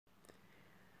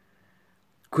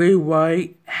Great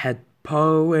White had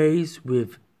parties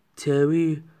with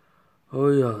Terry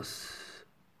Ilous.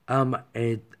 I'm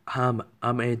a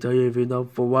director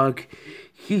for rock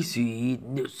history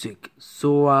music.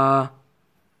 So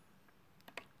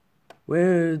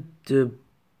where the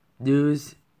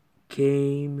news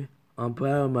came on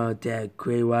Paramount that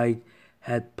Great White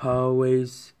had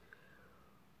parties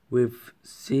with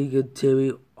singer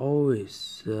Terry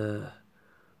Ilous,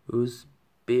 who's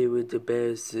been with the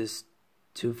band since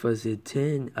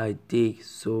 2010, I think.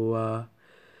 So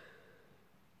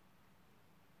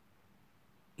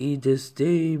in the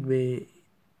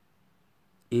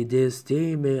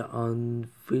statement on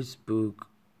Facebook,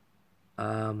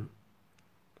 the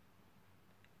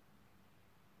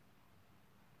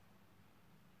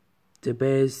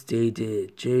band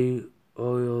stated Terry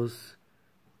Ilous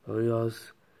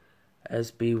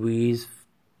has been released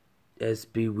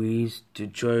to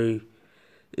join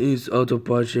his other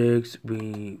projects.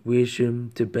 We wish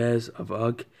him the best of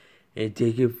luck and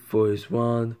thank him for his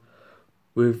run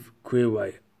with Great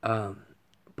White.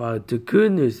 But the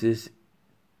good news is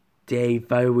they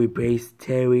finally replaced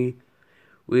Terry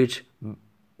with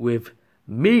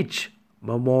Mitch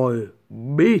Malloy.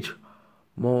 Mitch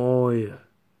Malloy,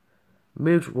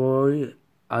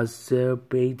 a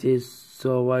celebrated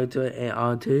songwriter and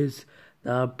artist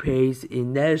now plays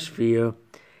in Nashville,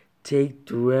 takes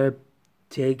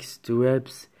the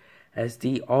reps as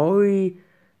the only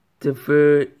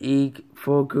third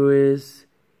vocalist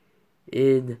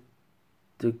in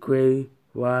the Great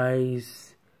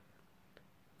White's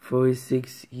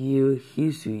 46-year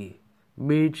history.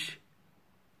 Mitch,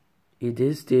 in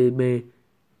this statement,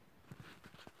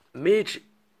 Mitch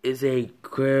is a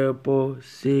credible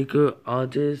singer,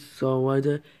 artist,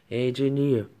 songwriter, and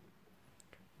engineer.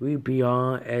 We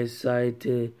beyond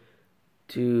excited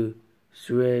to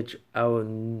stretch our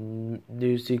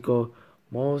musical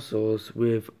muscles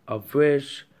with a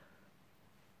fresh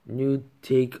new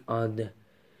take on the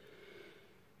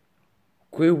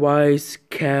Great White's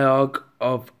catalog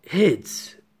of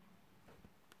hits.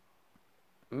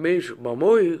 Mitch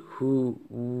Malloy,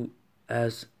 who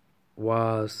as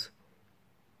was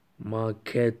Mark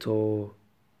Kendall,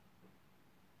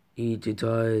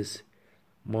 guitarist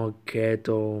Mark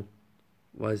Kendall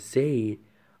was saying,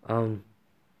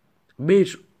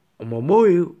 Mitch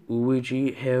Malloy, which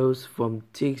hails from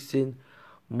Dickinson,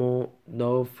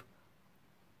 North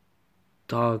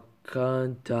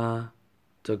Dakota,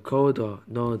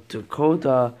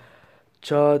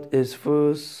 chart his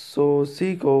first solo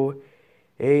single,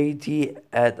 AD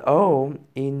at Home,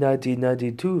 in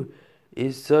 1992.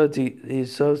 His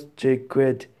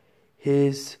subject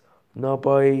his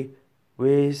nobody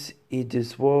reins in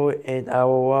this world and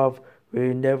our love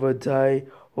will never die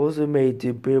also made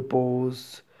the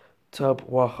Billboard's top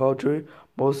 100.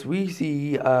 Most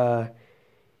recently,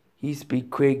 he's been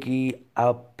quickly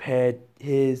outpaid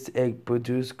his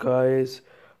produced guys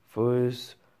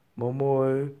first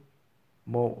Malloy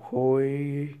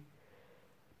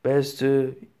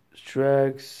Master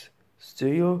Tracks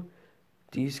Studio.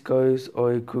 These guys all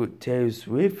include Taylor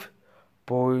Swift,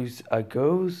 Boys Are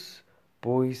Girls,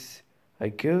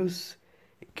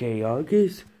 K.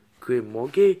 August, Chris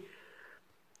Morgan,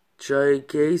 Charlie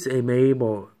Case, and many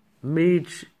more.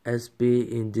 Mitch has been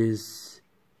in this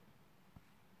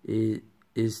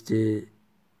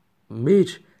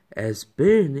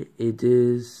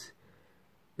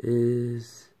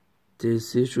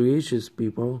situations,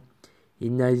 people.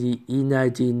 In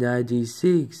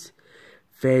 1996,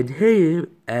 Van Halen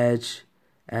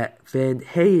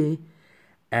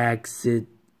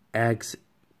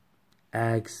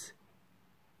asked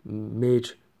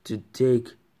Mitch to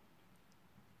take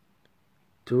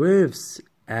the riffs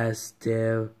as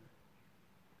their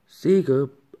singer,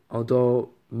 although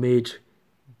Mitch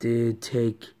did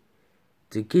take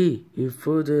the key. He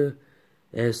further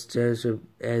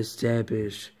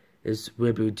established his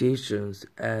reputation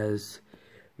as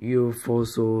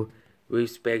universal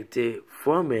respected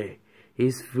frontman.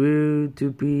 He's thrilled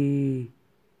to be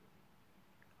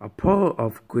a part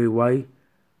of Great White,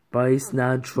 but he's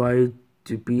not trying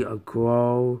to be a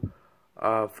crowd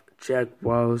of Jack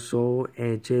Russell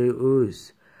and Terry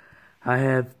Ilous. I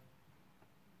have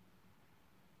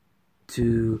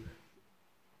to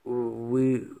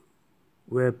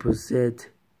represent.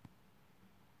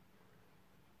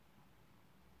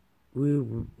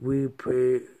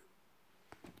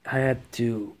 I have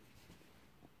to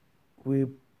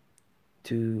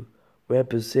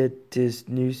represent this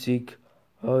music.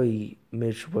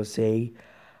 Mitch was saying,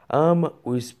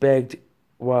 respect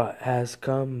what has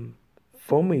come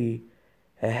for me.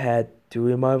 I had to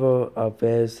remind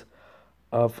us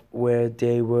of where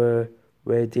they were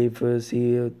when they first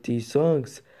hear these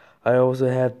songs. I also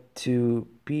have to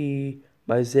be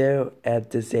myself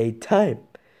at the same time.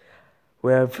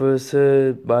 When I first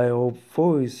heard my own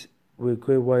voice with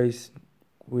great voices,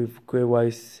 with great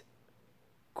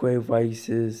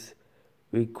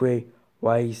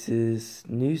voices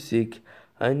music,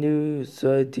 I knew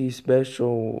something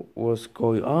special was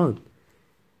going on.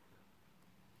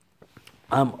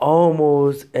 I'm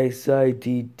almost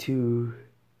excited to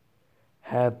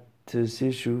have this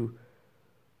issue.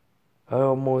 I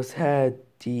almost had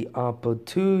the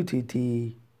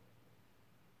opportunity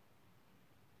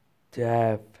to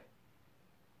have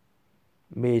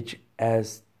Mitch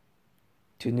as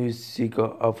the new singer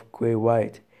of Great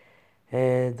White,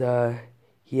 and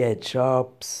he had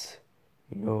chops,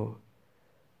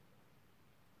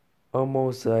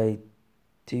 almost like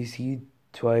DC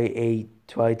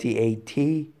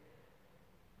 2018,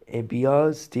 and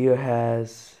beyond still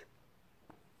has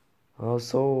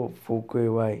also for Great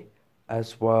White,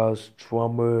 as well as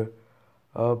drummer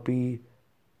Albie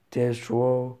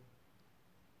Destro,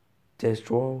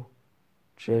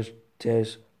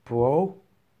 Pro.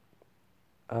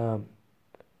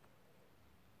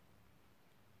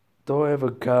 Don't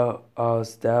ever cut our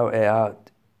style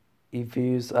out. It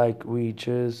feels like we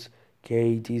just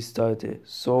getting started.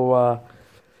 So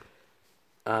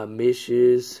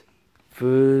Mitch's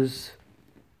first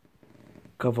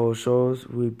couple of shows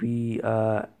will be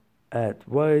at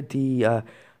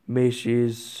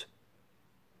Mitch's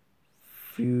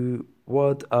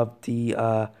one of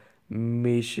the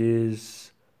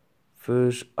Mitch's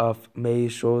first of May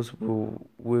shows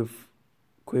with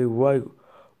Great White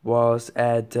was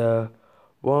at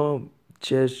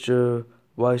Manchester,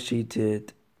 Washington.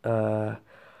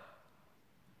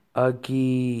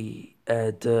 Aki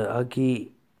at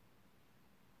Aki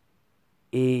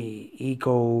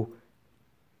Eco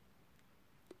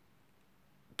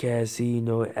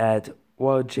Casino at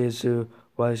Manchester,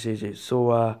 Washington.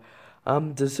 So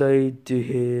I'm decided to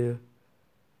hear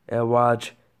and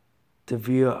watch the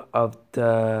view of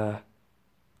the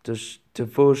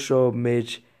full show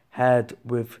Mitch had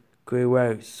with Great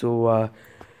White. So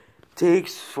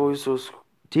thanks for your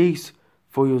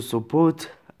support.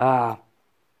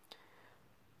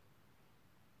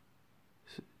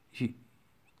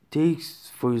 Thanks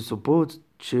for your support.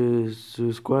 Just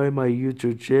subscribe my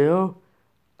YouTube channel,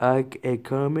 like and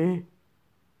comment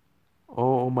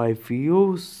on my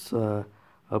videos.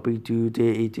 I'll be doing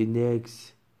in the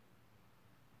next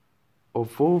or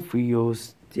 4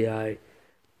 videos that I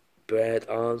put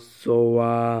on.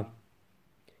 So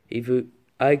if you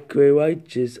like Great White,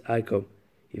 just like him.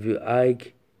 If you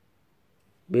like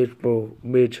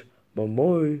Mitch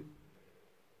Malloy,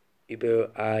 you better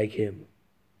like him.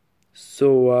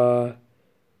 So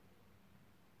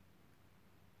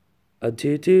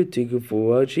until then, thank you for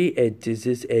watching, and this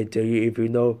is Terry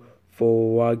Ilous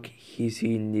for what he's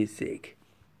in music.